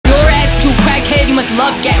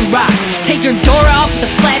love getting rocked. Take your door off with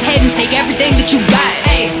a flat head and take everything that you got.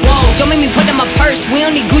 Hey, whoa, don't make me put in my purse. We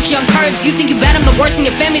don't need Gucci on curbs. You think you bad, I'm the worst in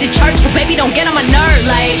your family to church. So baby, don't get on my nerves.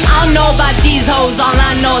 Like, I don't know about these hoes, all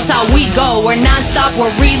I know is how we go. We're non-stop,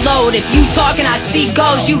 we're reload. If you talking, I see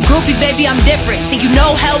ghosts. You groupie, baby, I'm different. Think you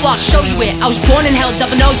know hell, well, I'll show you it. I was born in hell,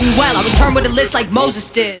 devil knows me well. I return with a list like Moses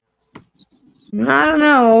did. I don't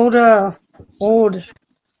know, old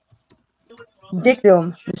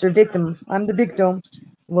victim, Mr. Victim, I'm the victim,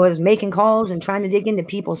 was making calls and trying to dig into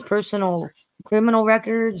people's personal criminal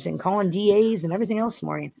records and calling DAs and everything else this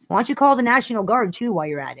morning. Why don't you call the National Guard too while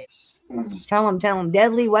you're at it? Tell them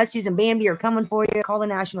Deadly, Westies, and Bambi are coming for you. Call the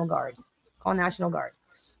National Guard. Call National Guard.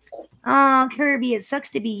 Oh, Kirby, it sucks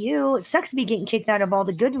to be you. It sucks to be getting kicked out of all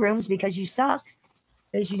the good rooms because you suck.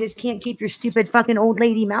 Because you just can't keep your stupid fucking old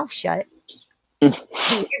lady mouth shut. You're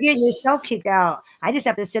getting yourself kicked out. I just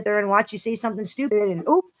have to sit there and watch you say something stupid and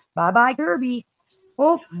oop, bye-bye, Kirby.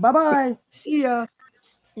 Oh, bye-bye. See ya.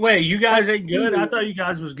 Wait, you guys ain't good? I thought you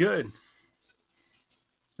guys was good.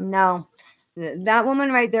 No. That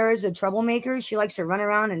woman right there is a troublemaker. She likes to run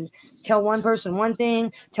around and tell one person one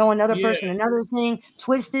thing, tell another person another thing,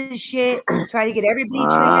 twist this shit, try to get everybody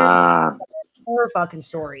triggered. Her fucking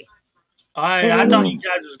story. I thought you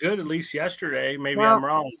guys was good at least yesterday. Maybe I'm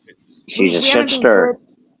wrong. She's a shit stir.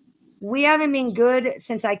 We haven't been good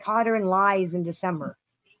since I caught her in lies in December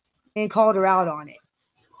and called her out on it.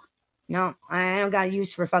 No, I don't got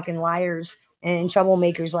use for fucking liars and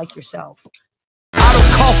troublemakers like yourself. I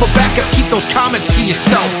don't call for backup, keep those comments to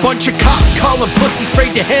yourself. Bunch of cops calling pussies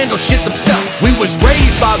afraid to handle shit themselves. We was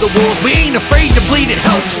raised by the wolves, we ain't afraid to bleed, it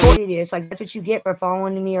helps. It's like, that's what you get for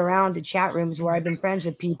following me around to chat rooms where I've been friends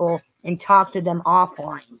with people and talk to them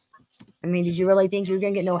offline. I mean, did you really think you were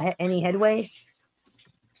going to get any headway?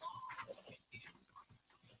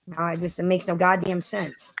 No, it makes no goddamn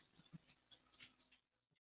sense.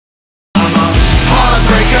 I'm a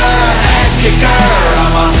heartbreaker, ass kicker.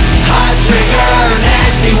 I'm a hot trigger,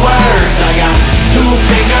 nasty words. I got 2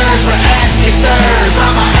 fingers for ass